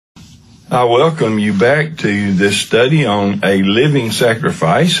I welcome you back to this study on a living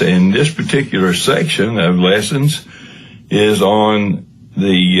sacrifice, and this particular section of lessons is on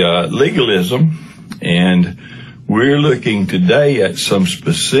the legalism, and we're looking today at some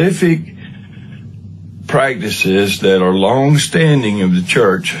specific practices that are long-standing of the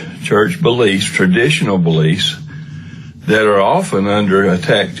church beliefs, traditional beliefs, that are often under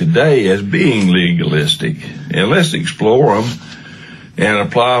attack today as being legalistic. And let's explore them and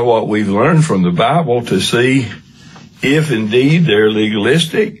apply what we've learned from the Bible to see if indeed they're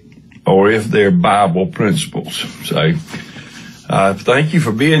legalistic or if they're Bible principles. So, thank you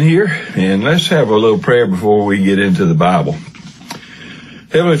for being here, and let's have a little prayer before we get into the Bible.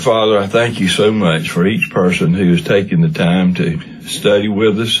 Heavenly Father, I thank you so much for each person who has taken the time to study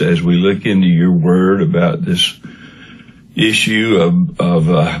with us as we look into your word about this issue of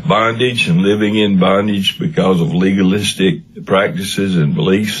bondage and living in bondage because of legalistic practices and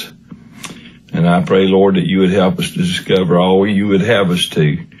beliefs. And I pray, Lord, that you would help us to discover all you would have us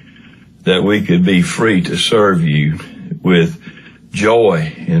to, that we could be free to serve you with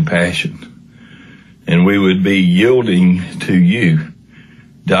joy and passion. And we would be yielding to you,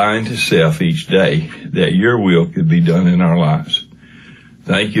 dying to self each day, that your will could be done in our lives.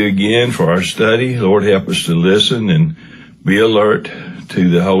 Thank you again for our study. Lord, help us to listen and be alert to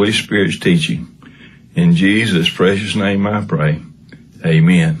the Holy Spirit's teaching. In Jesus' precious name I pray.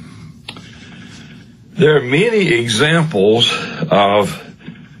 Amen. There are many examples of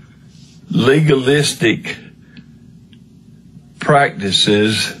legalistic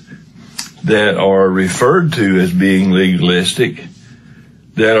practices that are referred to as being legalistic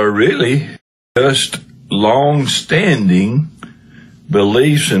that are really just long-standing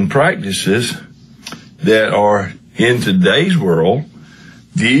beliefs and practices that are in today's world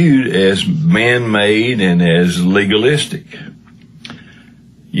viewed as man-made and as legalistic.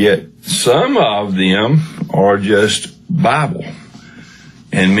 Yet some of them are just Bible,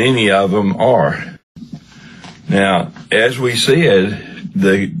 and many of them are. Now, as we said,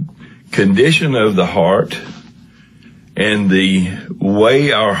 the condition of the heart and the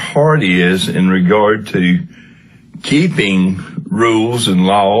way our heart is in regard to keeping rules and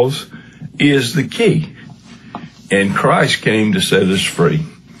laws is the key. And Christ came to set us free.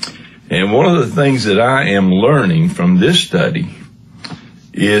 And one of the things that I am learning from this study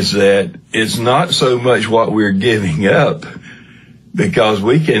is that it's not so much what we're giving up, because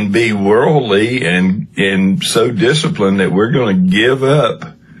we can be worldly and so disciplined that we're going to give up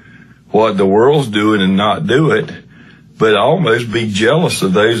what the world's doing and not do it, but almost be jealous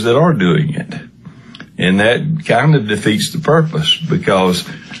of those that are doing it. And that kind of defeats the purpose, because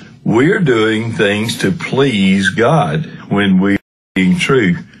we're doing things to please God when we're being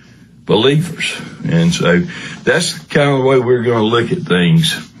true believers. And so that's kind of the way we're going to look at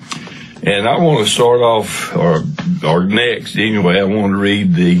things. And I want to start off, or next anyway, I want to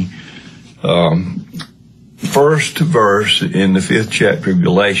read the first verse in the 5th chapter of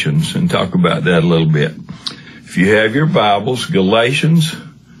Galatians and talk about that a little bit. If you have your Bibles, Galatians,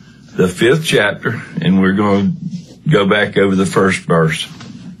 the 5th chapter, and we're going to go back over the first verse.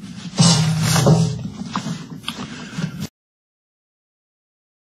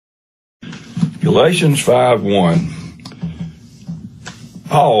 Galatians 5:1.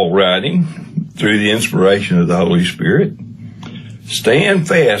 Paul writing through the inspiration of the Holy Spirit, "Stand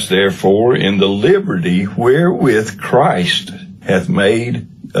fast, therefore, in the liberty wherewith Christ hath made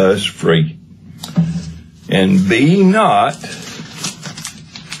us free. And be not,"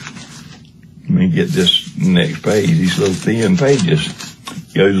 let me get this next page, these little thin pages,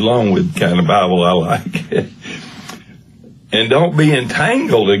 goes along with the kind of Bible I like. "And don't be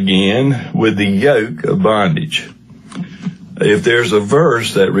entangled again with the yoke of bondage." If there's a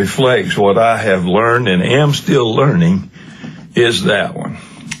verse that reflects what I have learned and am still learning, is that one.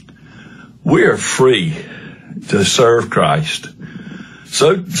 We are free to serve Christ.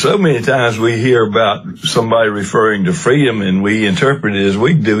 So many times we hear about somebody referring to freedom and we interpret it as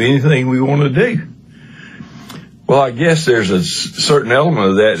we can do anything we want to do. Well, I guess there's a certain element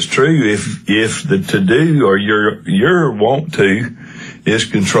of that's true if the to-do or your want to is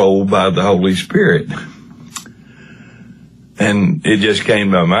controlled by the Holy Spirit. And it just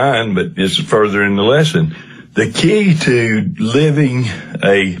came to my mind, but it's further in the lesson. The key to living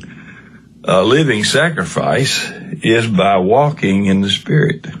a living sacrifice is by walking in the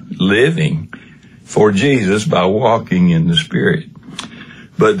Spirit, living for Jesus by walking in the Spirit.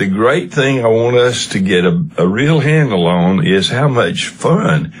 But the great thing I want us to get a real handle on is how much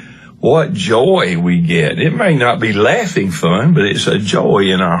fun, what joy we get. It may not be laughing fun, but it's a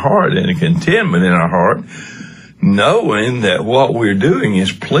joy in our heart and a contentment in our heart, knowing that what we're doing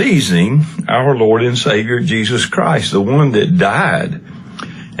is pleasing our Lord and Savior Jesus Christ, the one that died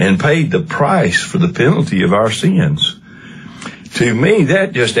and paid the price for the penalty of our sins. To me,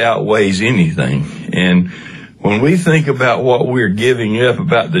 that just outweighs anything. And when we think about what we're giving up,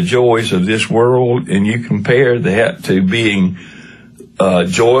 about the joys of this world, and you compare that to being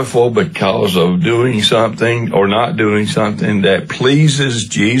joyful because of doing something or not doing something that pleases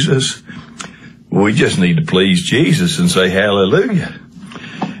Jesus, we just need to please Jesus and say hallelujah.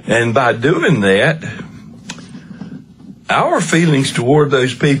 And by doing that, our feelings toward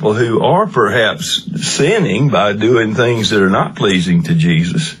those people who are perhaps sinning by doing things that are not pleasing to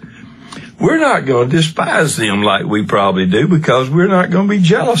Jesus, we're not going to despise them like we probably do, because we're not going to be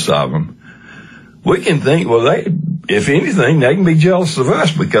jealous of them. We can think, well, if anything, they can be jealous of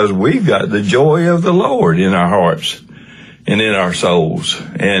us because we've got the joy of the Lord in our hearts and in our souls.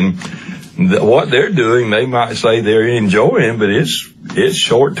 And what they're doing, they might say they're enjoying, but it's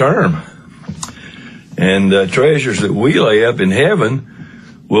short term. And the treasures that we lay up in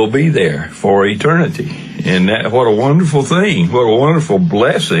heaven will be there for eternity. And what a wonderful thing, what a wonderful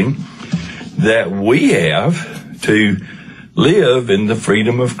blessing that we have to live in the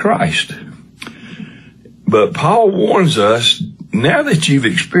freedom of Christ. But Paul warns us, now that you've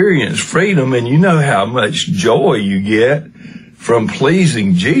experienced freedom and you know how much joy you get from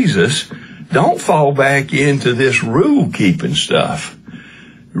pleasing Jesus, don't fall back into this rule-keeping stuff.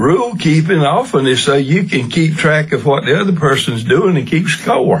 Rule-keeping often is so you can keep track of what the other person's doing and keep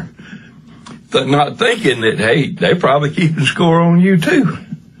score. But not thinking that, hey, they're probably keeping score on you too.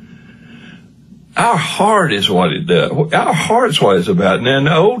 Our heart is what it does. Our heart's what it's about. Now, in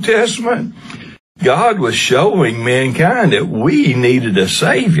the Old Testament, God was showing mankind that we needed a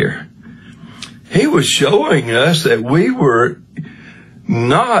Savior. He was showing us that we were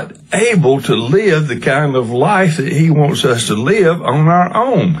not able to live the kind of life that He wants us to live on our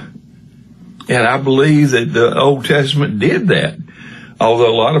own. And I believe that the Old Testament did that.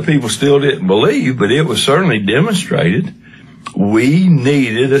 Although a lot of people still didn't believe, but it was certainly demonstrated. We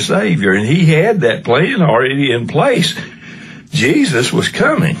needed a Savior, and He had that plan already in place. Jesus was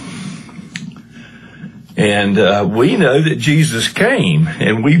coming. And we know that Jesus came,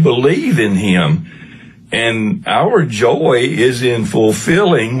 and we believe in Him. And our joy is in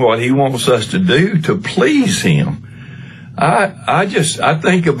fulfilling what He wants us to do to please Him. I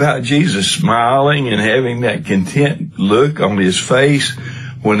think about Jesus smiling and having that content look on His face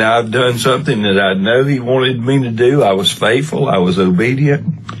when I've done something that I know He wanted me to do. I was faithful. I was obedient.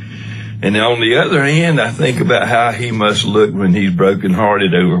 And on the other hand, I think about how He must look when He's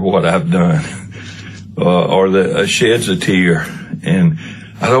brokenhearted over what I've done. Or sheds a tear. And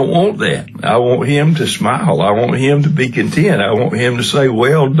I don't want that. I want Him to smile. I want Him to be content. I want Him to say,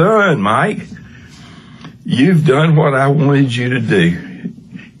 well done, Mike. You've done what I wanted you to do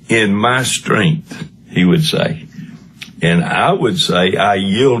in my strength, He would say. And I would say I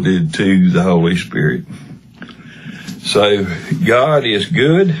yielded to the Holy Spirit. So God is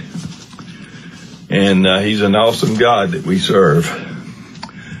good, and He's an awesome God that we serve.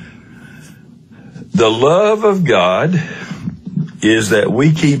 The love of God is that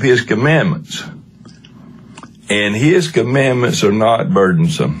we keep His commandments, and His commandments are not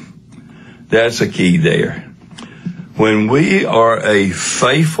burdensome. That's a key there. When we are a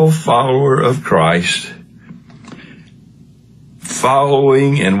faithful follower of Christ,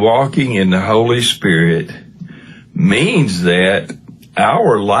 following and walking in the Holy Spirit means that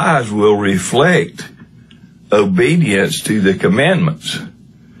our lives will reflect obedience to the commandments.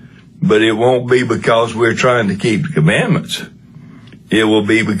 But it won't be because we're trying to keep the commandments. It will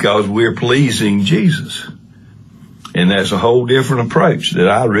be because we're pleasing Jesus. And that's a whole different approach that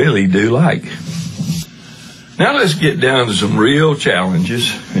I really do like. Now let's get down to some real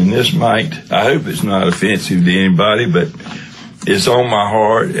challenges. And this might, I hope it's not offensive to anybody, but it's on my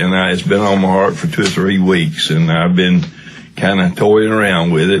heart, and it's been on my heart for 2 or 3 weeks. And I've been kind of toying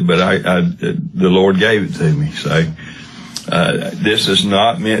around with it, but the Lord gave it to me. So this is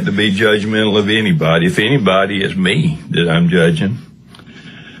not meant to be judgmental of anybody. If anybody, it's me that I'm judging.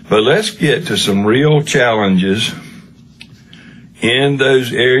 But let's get to some real challenges in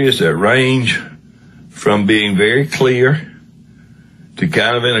those areas that range from being very clear to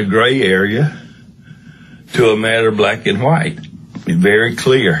kind of in a gray area to a matter of black and white. It's very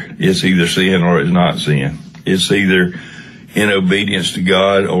clear. It's either sin or it's not sin. It's either in obedience to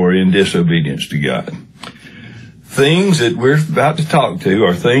God or in disobedience to God. Things that we're about to talk to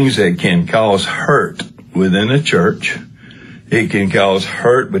are things that can cause hurt within a church. It can cause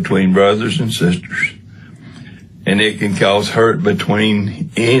hurt between brothers and sisters. And it can cause hurt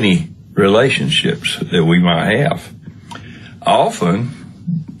between any relationships that we might have. Often,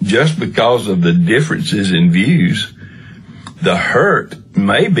 just because of the differences in views, the hurt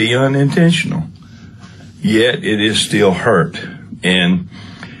may be unintentional, yet it is still hurt. And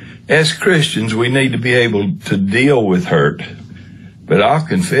as Christians, we need to be able to deal with hurt. But I'll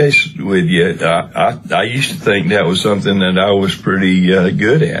confess with you, I used to think that was something that I was pretty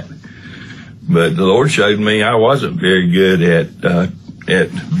good at. But the Lord showed me I wasn't very good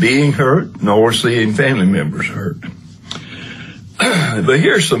at being hurt, nor seeing family members hurt. But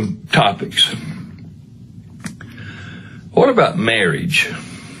here's some topics. What about marriage?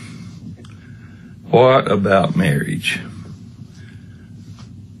 What about marriage?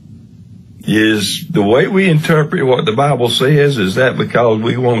 Is the way we interpret what the Bible says, is that because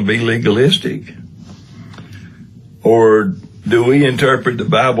we want to be legalistic? Or do we interpret the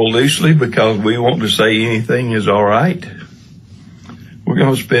Bible loosely because we want to say anything is all right? We're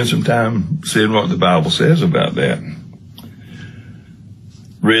going to spend some time seeing what the Bible says about that.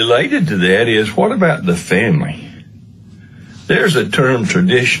 Related to that is, what about the family? There's a term,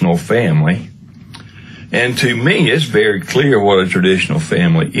 traditional family, and to me it's very clear what a traditional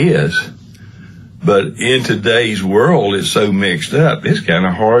family is. But in today's world, it's so mixed up, it's kind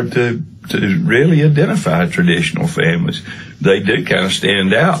of hard to really identify traditional families. They do kind of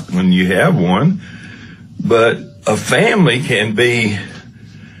stand out when you have one, but a family can be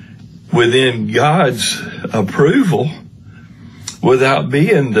within God's approval without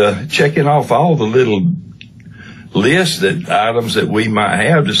being checking off all the little lists items that we might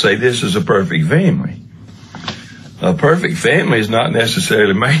have to say this is a perfect family. A perfect family is not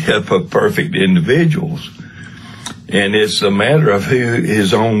necessarily made up of perfect individuals. And it's a matter of who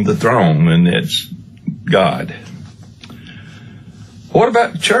is on the throne, and it's God. What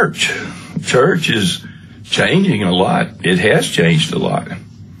about church? Church is changing a lot. It has changed a lot.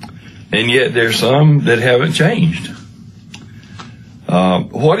 And yet there's some that haven't changed.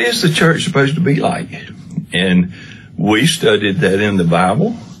 What is the church supposed to be like? And we studied that in the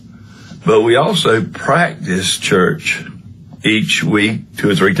Bible. But we also practice church each week, 2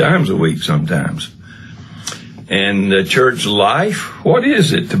 or 3 times a week sometimes. And the church life, what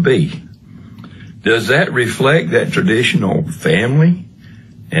is it to be? Does that reflect that traditional family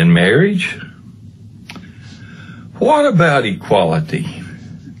and marriage? What about equality?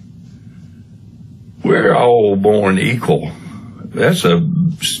 We're all born equal. That's a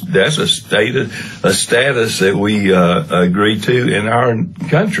status that we agree to in our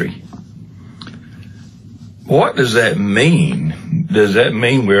country. What does that mean? Does that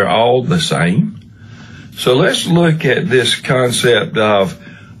mean we're all the same? So let's look at this concept of,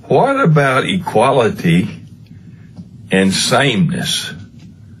 what about equality and sameness?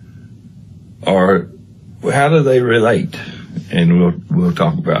 Or how do they relate? And we'll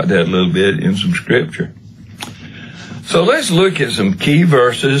talk about that a little bit in some scripture. So let's look at some key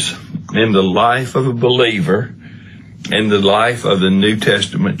verses in the life of a believer and the life of the New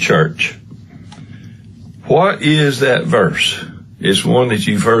Testament church. What is that verse? It's one that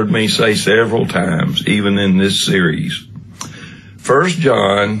you've heard me say several times, even in this series. 1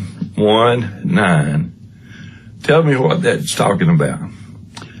 John 1:9. Tell me what that's talking about.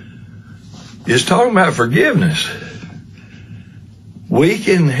 It's talking about forgiveness. We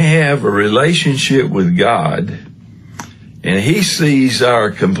can have a relationship with God, and He sees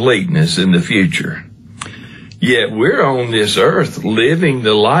our completeness in the future. Yet we're on this earth, living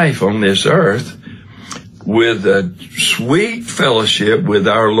the life on this earth, with a sweet fellowship with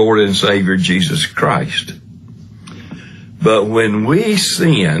our Lord and Savior Jesus Christ. But when we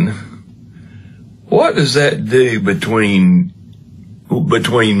sin, what does that do between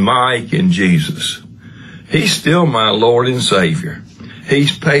Mike and Jesus? He's still my Lord and Savior.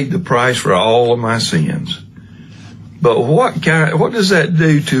 He's paid the price for all of my sins. But what does that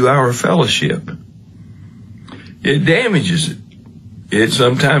do to our fellowship? It damages it. It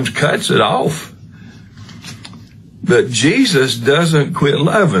sometimes cuts it off. But Jesus doesn't quit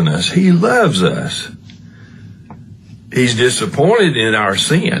loving us. He loves us. He's disappointed in our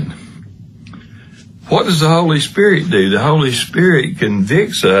sin. What does the Holy Spirit do? The Holy Spirit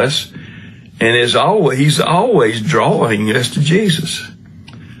convicts us, and He's always drawing us to Jesus.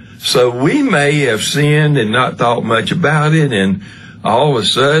 So we may have sinned and not thought much about it, and all of a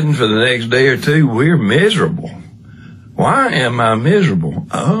sudden, for the next day or two, we're miserable. Why am I miserable?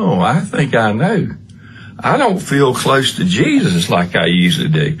 Oh, I think I know. I don't feel close to Jesus like I usually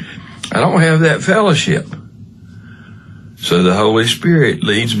do. I don't have that fellowship. So the Holy Spirit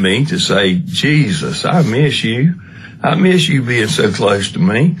leads me to say, Jesus, I miss you. I miss you being so close to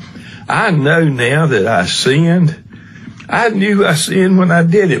me. I know now that I sinned. I knew I sinned when I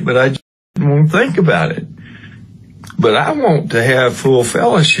did it, but I want to think about it. But I want to have full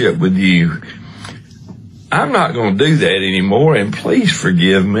fellowship with you. I'm not going to do that anymore, and please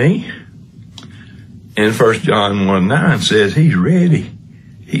forgive me. And 1 John 1:9 says he's ready.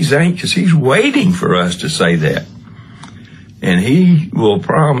 He's anxious. He's waiting for us to say that. And he will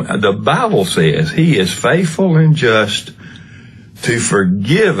promise, the Bible says he is faithful and just to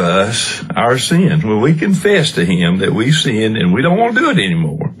forgive us our sins. When we confess to him that we've sinned and we don't want to do it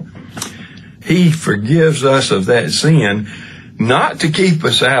anymore, he forgives us of that sin, not to keep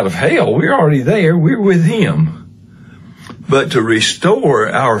us out of hell. We're already there. We're with him. But to restore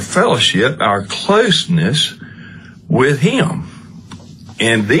our fellowship, our closeness with him.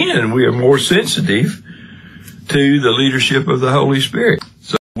 And then we are more sensitive to the leadership of the Holy Spirit.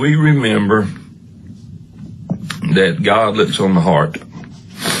 So we remember that God looks on the heart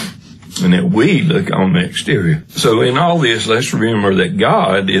and that we look on the exterior. So in all this, let's remember that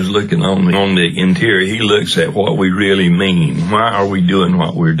God is looking on the interior. He looks at what we really mean. Why are we doing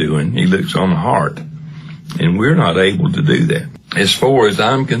what we're doing? He looks on the heart, and we're not able to do that. As far as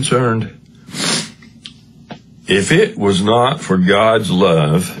I'm concerned, if it was not for God's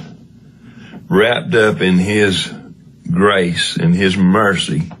love wrapped up in his grace and his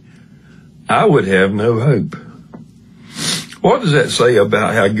mercy, I would have no hope. What does that say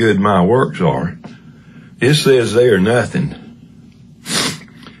about how good my works are? It says they are nothing.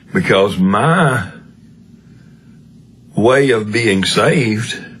 Because my way of being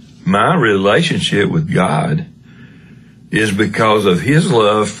saved, my relationship with God, is because of his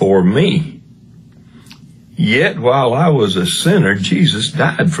love for me. Yet while I was a sinner, Jesus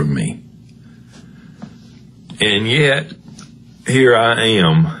died for me. And yet, here I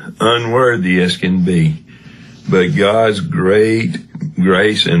am, unworthy as can be. But God's great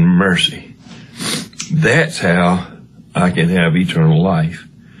grace and mercy, that's how I can have eternal life.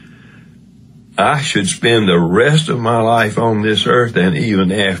 I should spend the rest of my life on this earth and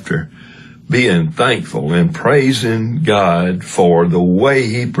even after being thankful and praising God for the way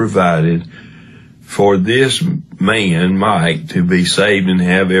he provided for this man, Mike, to be saved and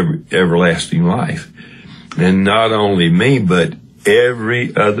have everlasting life. And not only me, but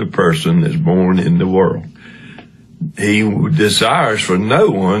every other person that's born in the world. He desires for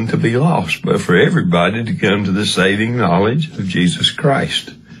no one to be lost, but for everybody to come to the saving knowledge of Jesus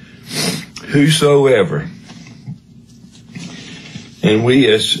Christ. Whosoever. And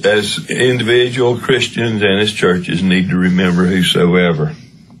we as individual Christians and as churches need to remember whosoever.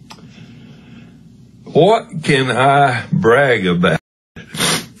 What can I brag about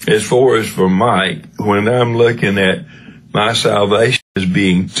as far as for Mike when I'm looking at my salvation as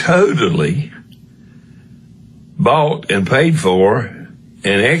being totally bought and paid for and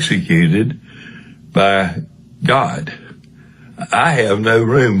executed by God? I have no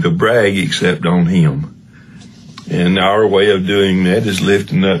room to brag except on him. And our way of doing that is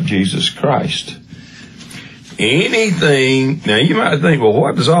lifting up Jesus Christ. Anything, now you might think, well,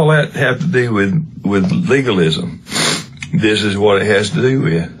 what does all that have to do with legalism? This is what it has to do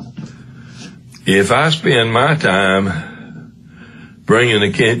with. If I spend my time bringing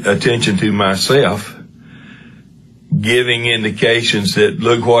attention to myself, giving indications that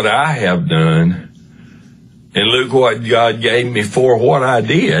look what I have done, and look what God gave me for what I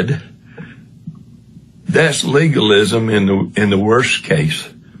did, that's legalism in the worst case.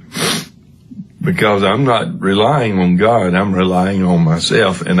 Because I'm not relying on God, I'm relying on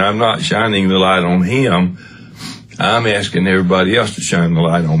myself, and I'm not shining the light on him. I'm asking everybody else to shine the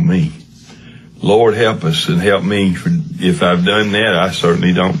light on me. Lord, help us and help me. If I've done that, I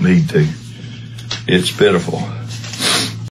certainly don't need to. It's pitiful.